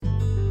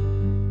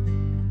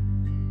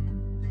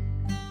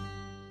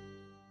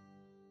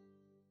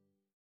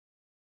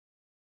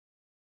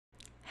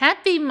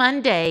Happy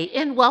Monday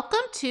and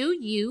welcome to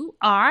You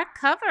Are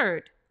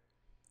Covered.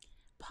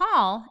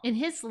 Paul, in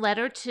his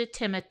letter to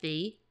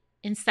Timothy,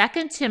 in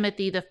 2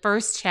 Timothy, the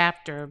first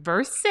chapter,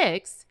 verse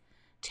 6,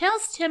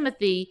 tells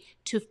Timothy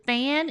to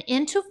fan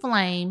into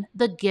flame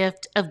the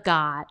gift of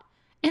God.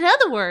 In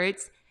other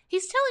words,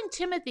 he's telling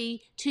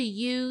Timothy to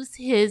use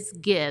his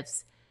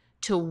gifts,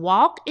 to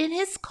walk in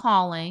his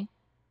calling,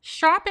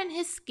 sharpen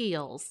his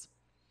skills.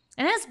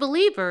 And as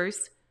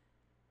believers,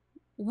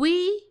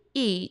 we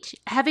each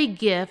have a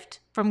gift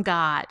from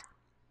God,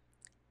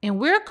 and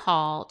we're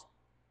called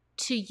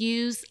to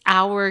use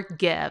our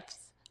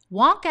gifts,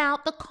 walk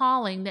out the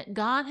calling that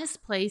God has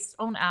placed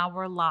on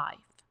our life.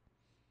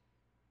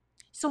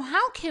 So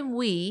how can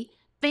we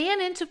fan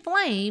into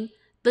flame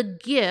the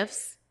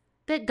gifts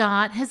that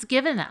God has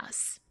given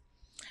us?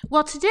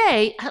 Well,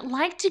 today I'd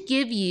like to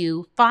give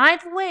you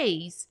 5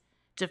 ways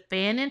to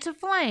fan into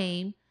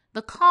flame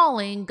the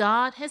calling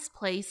God has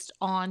placed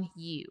on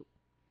you.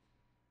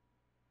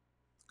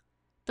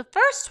 The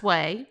first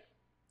way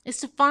is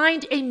to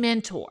find a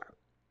mentor.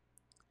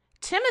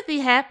 Timothy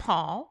had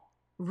Paul,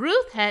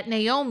 Ruth had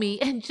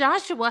Naomi, and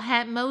Joshua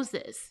had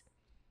Moses.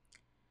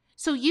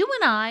 So you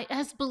and I,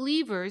 as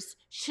believers,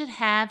 should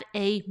have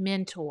a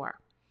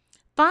mentor.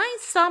 Find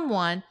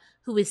someone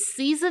who is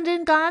seasoned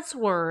in God's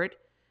word,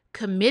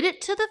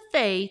 committed to the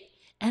faith,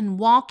 and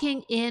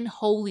walking in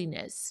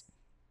holiness.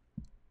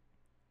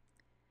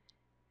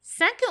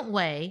 Second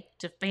way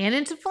to fan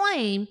into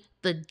flame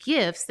the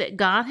gifts that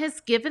God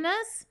has given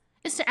us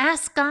is to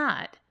ask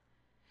God.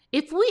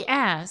 If we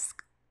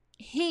ask,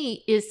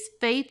 He is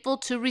faithful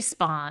to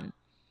respond.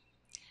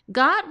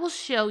 God will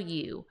show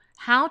you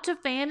how to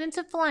fan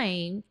into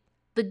flame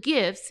the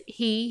gifts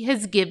He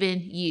has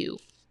given you.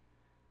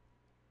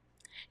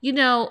 You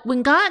know,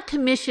 when God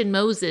commissioned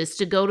Moses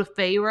to go to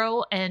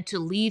Pharaoh and to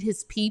lead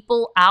his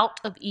people out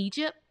of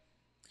Egypt,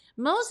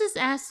 Moses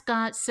asked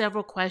God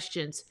several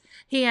questions.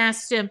 He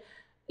asked him,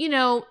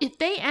 if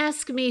they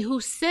ask me who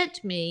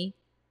sent me,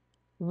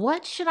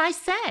 what should I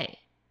say?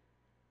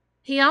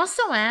 He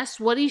also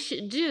asked what he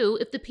should do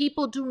if the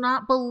people do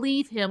not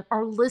believe him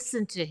or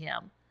listen to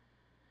him.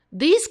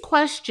 These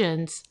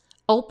questions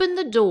opened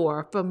the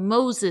door for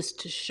Moses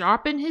to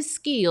sharpen his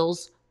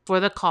skills for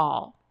the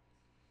call.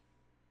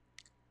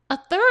 A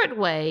third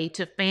way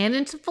to fan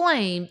into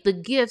flame the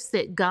gifts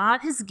that God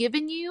has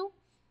given you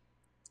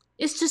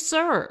is to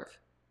serve.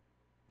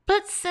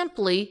 But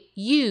simply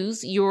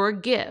use your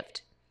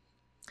gift.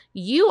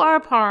 You are a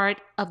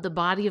part of the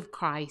body of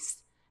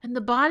Christ, and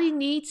the body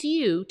needs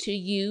you to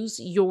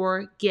use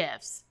your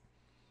gifts.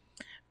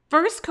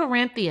 1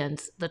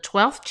 Corinthians, the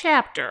 12th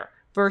chapter,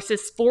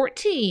 verses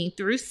 14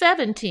 through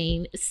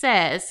 17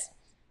 says,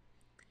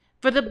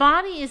 "For the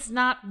body is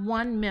not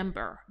one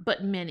member,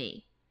 but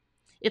many.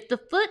 If the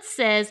foot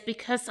says,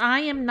 'Because I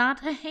am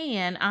not a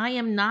hand, I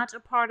am not a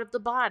part of the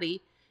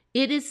body,'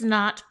 it is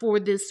not for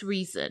this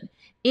reason,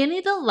 any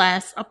the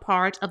less a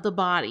part of the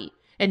body.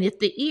 And if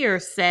the ear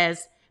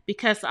says,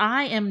 'Because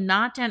I am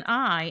not an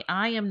eye,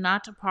 I am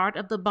not a part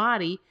of the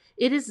body,'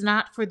 it is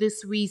not for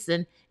this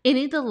reason,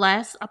 any the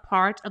less a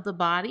part of the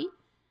body.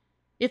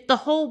 If the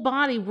whole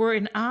body were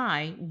an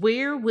eye,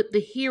 where would the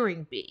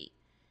hearing be?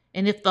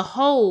 And if the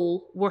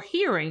whole were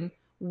hearing,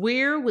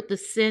 where would the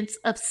sense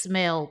of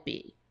smell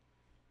be?"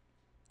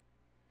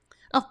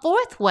 A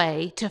fourth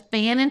way to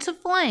fan into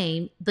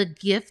flame the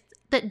gift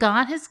that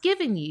God has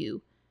given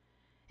you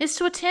is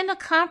to attend a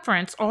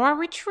conference or a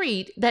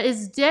retreat that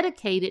is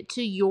dedicated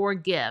to your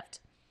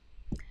gift.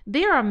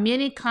 There are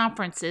many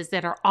conferences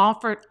that are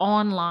offered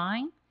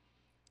online,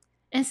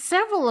 and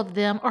several of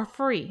them are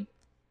free.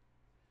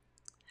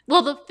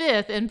 Well, the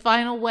fifth and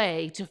final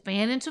way to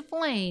fan into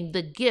flame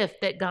the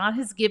gift that God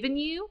has given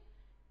you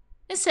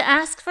is to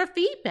ask for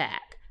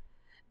feedback.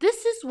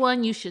 This is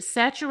one you should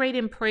saturate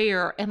in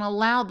prayer and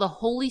allow the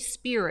Holy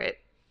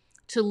Spirit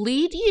to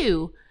lead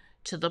you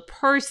to the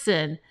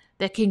person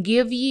that can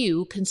give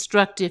you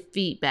constructive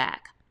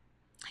feedback.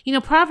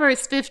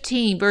 Proverbs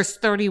 15, verse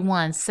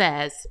 31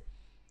 says,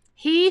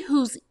 "He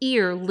whose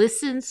ear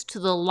listens to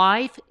the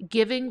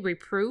life-giving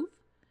reproof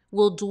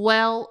will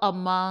dwell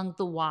among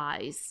the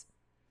wise."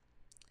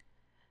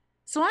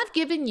 So I've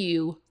given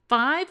you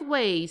 5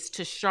 ways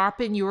to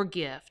sharpen your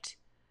gift,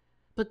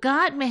 but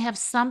God may have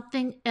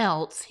something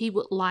else He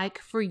would like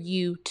for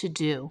you to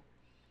do.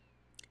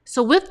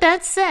 So with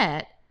that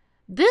said,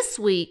 this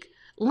week,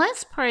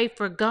 let's pray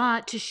for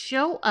God to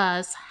show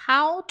us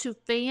how to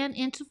fan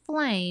into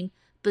flame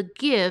the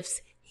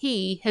gifts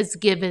He has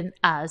given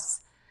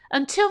us.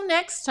 Until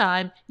next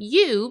time,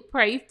 you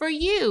pray for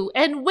you,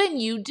 and when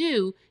you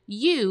do,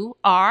 you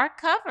are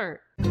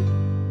covered.